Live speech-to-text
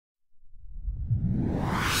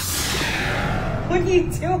What are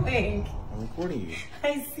you doing? I'm recording you.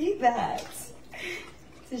 I see that.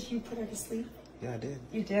 Did you put her to sleep? Yeah, I did.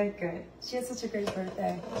 You did? Good. She had such a great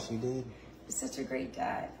birthday. She did. You're such a great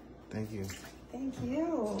dad. Thank you. Thank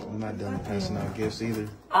you. I'm not done passing out gifts either.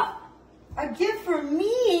 A gift for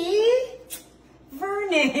me?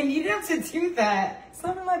 Vernon, you didn't have to do that. It's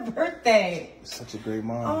not my birthday. You're such a great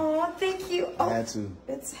mom. Oh, thank you. I had to.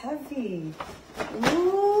 It's heavy.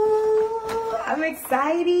 Ooh, I'm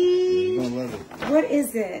excited. You're gonna love it. What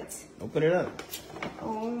is it? Open it up.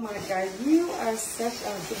 Oh my God, you are such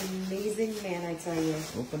an amazing man, I tell you.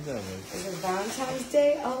 Open it up, baby. Is it Valentine's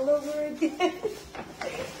Day all over again?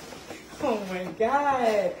 Oh my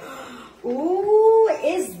God. Ooh,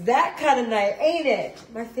 it's that kind of night, ain't it?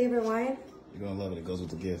 My favorite wine? You're gonna love it. It goes with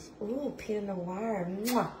the gift. Ooh, Pinot Noir.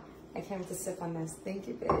 Mwah. I can't wait to sip on this. Thank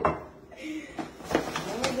you, babe. Oh,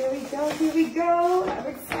 there we go. Here we go. I'm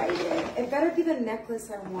excited. It better be the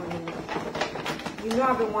necklace I wanted. You know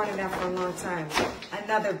I've been wanting that for a long time.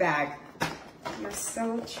 Another bag. You're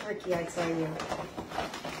so tricky, I tell you.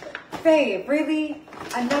 Babe, really?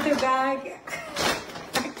 Another bag?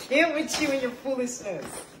 I can't with you and your foolishness.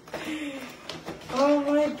 Oh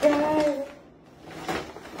my God.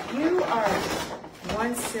 You are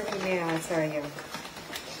one silly man, I tell you.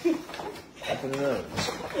 Open it up.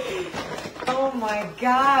 Oh my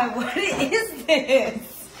God, what is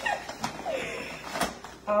this?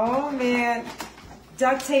 Oh man.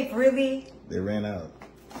 Duct tape, really? They ran out.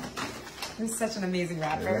 You're such an amazing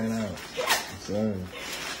rapper. They ran out. I'm sorry.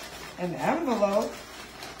 An envelope?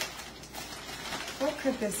 What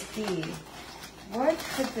could this be? What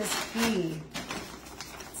could this be?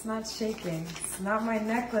 It's not shaking. It's not my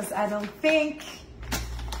necklace, I don't think.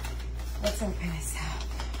 Let's open this up.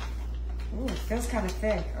 Ooh, it feels kind of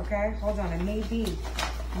thick, okay? Hold on, it may be.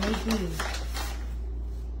 Maybe.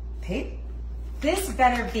 Pape? This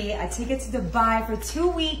better be a ticket to Dubai for 2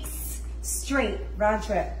 weeks straight, round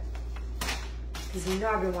trip. Because you know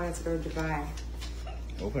I've been wanting to go to Dubai.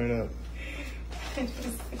 Open it up.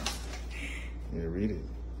 Yeah, read it.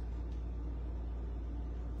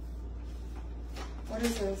 What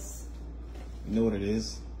is this? You know what it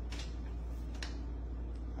is?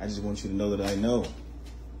 I just want you to know that I know.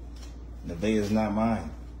 Nevaeh is not mine.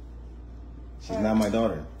 She's not my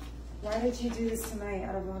daughter. Why did you do this tonight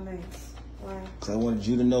out of all nights? Why? Because I wanted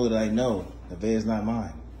you to know that I know Nevaeh is not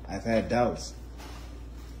mine. I've had doubts.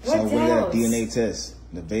 What So I went doubts? that DNA test.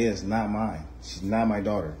 Nevaeh is not mine. She's not my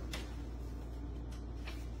daughter.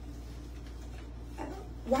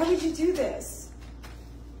 Why would you do this?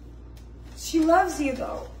 She loves you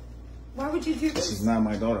though. Why would you do this? She's not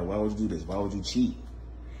my daughter. Why would you do this? Why would you cheat?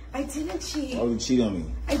 I didn't cheat. Why would you cheat on me?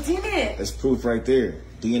 I didn't. That's proof right there.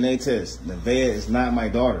 DNA test. Nevaeh is not my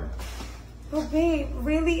daughter. Oh, babe,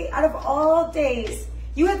 really? Out of all days,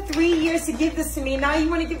 you had 3 years to give this to me. Now you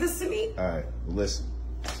want to give this to me? All right, well, listen.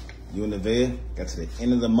 You and Nevaeh got to the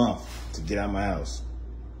end of the month to get out of my house.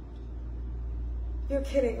 You're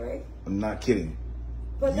kidding, right? I'm not kidding.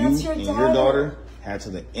 But that's your and daughter. your daughter had to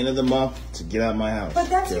the end of the month to get out of my house. But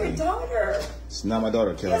that's Kelly. your daughter. It's not my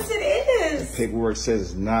daughter, Kelly. Yes, it The is. paperwork says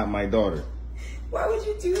it's not my daughter. Why would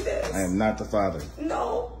you do this? I am not the father.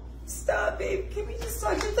 No. Stop, babe. Can we just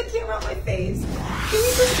talk? Get the camera on my face. Can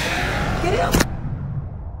we just get it?